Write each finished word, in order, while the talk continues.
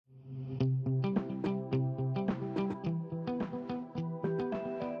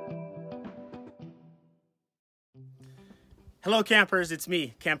Hello campers, it's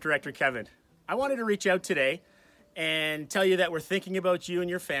me, Camp Director Kevin. I wanted to reach out today and tell you that we're thinking about you and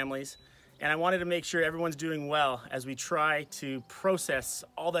your families, and I wanted to make sure everyone's doing well as we try to process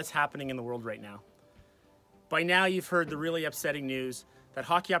all that's happening in the world right now. By now you've heard the really upsetting news that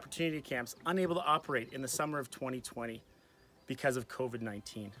Hockey Opportunity Camp's unable to operate in the summer of 2020 because of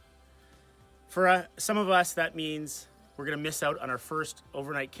COVID-19. For some of us, that means we're going to miss out on our first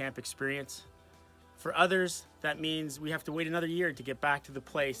overnight camp experience. For others, that means we have to wait another year to get back to the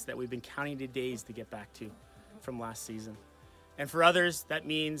place that we've been counting the days to get back to from last season. And for others, that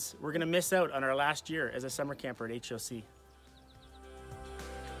means we're going to miss out on our last year as a summer camper at HOC.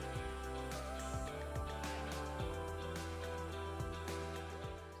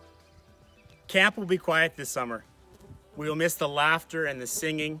 Camp will be quiet this summer. We will miss the laughter and the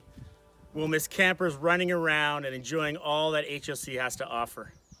singing. We'll miss campers running around and enjoying all that HOC has to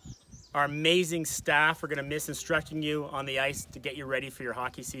offer. Our amazing staff are going to miss instructing you on the ice to get you ready for your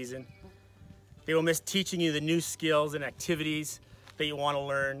hockey season. They will miss teaching you the new skills and activities that you want to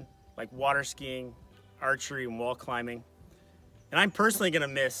learn, like water skiing, archery, and wall climbing. And I'm personally going to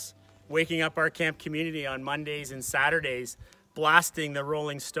miss waking up our camp community on Mondays and Saturdays, blasting the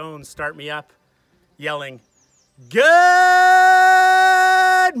Rolling Stones, "Start Me Up," yelling, "Good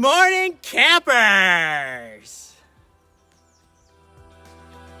morning, campers!"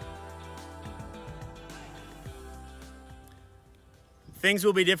 Things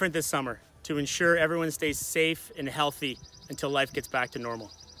will be different this summer to ensure everyone stays safe and healthy until life gets back to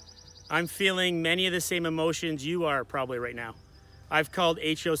normal. I'm feeling many of the same emotions you are probably right now. I've called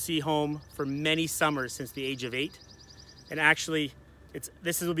HOC home for many summers since the age of 8. And actually,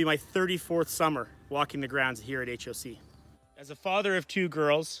 this will be my 34th summer walking the grounds here at HOC. As a father of 2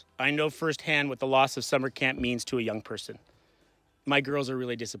 girls, I know firsthand what the loss of summer camp means to a young person. My girls are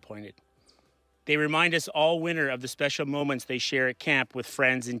really disappointed. They remind us all winter of the special moments they share at camp with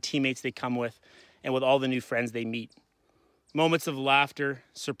friends and teammates they come with, and with all the new friends they meet. Moments of laughter,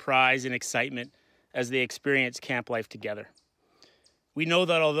 surprise, and excitement as they experience camp life together. We know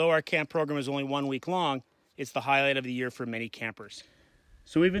that although our camp program is only 1 week long, it's the highlight of the year for many campers.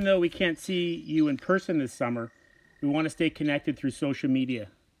 So even though we can't see you in person this summer, we want to stay connected through social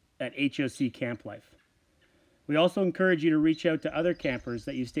media at HOC Camp Life. We also encourage you to reach out to other campers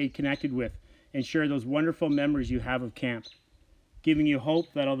that you've stayed connected with and share those wonderful memories you have of camp, giving you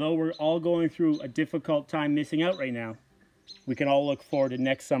hope that although we're all going through a difficult time missing out right now, we can all look forward to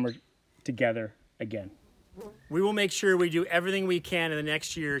next summer together again. We will make sure we do everything we can in the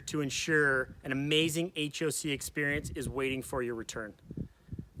next year to ensure an amazing HOC experience is waiting for your return.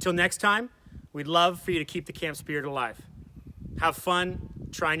 Till next time, we'd love for you to keep the camp spirit alive. Have fun,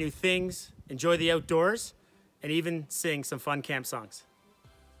 try new things, enjoy the outdoors, and even sing some fun camp songs.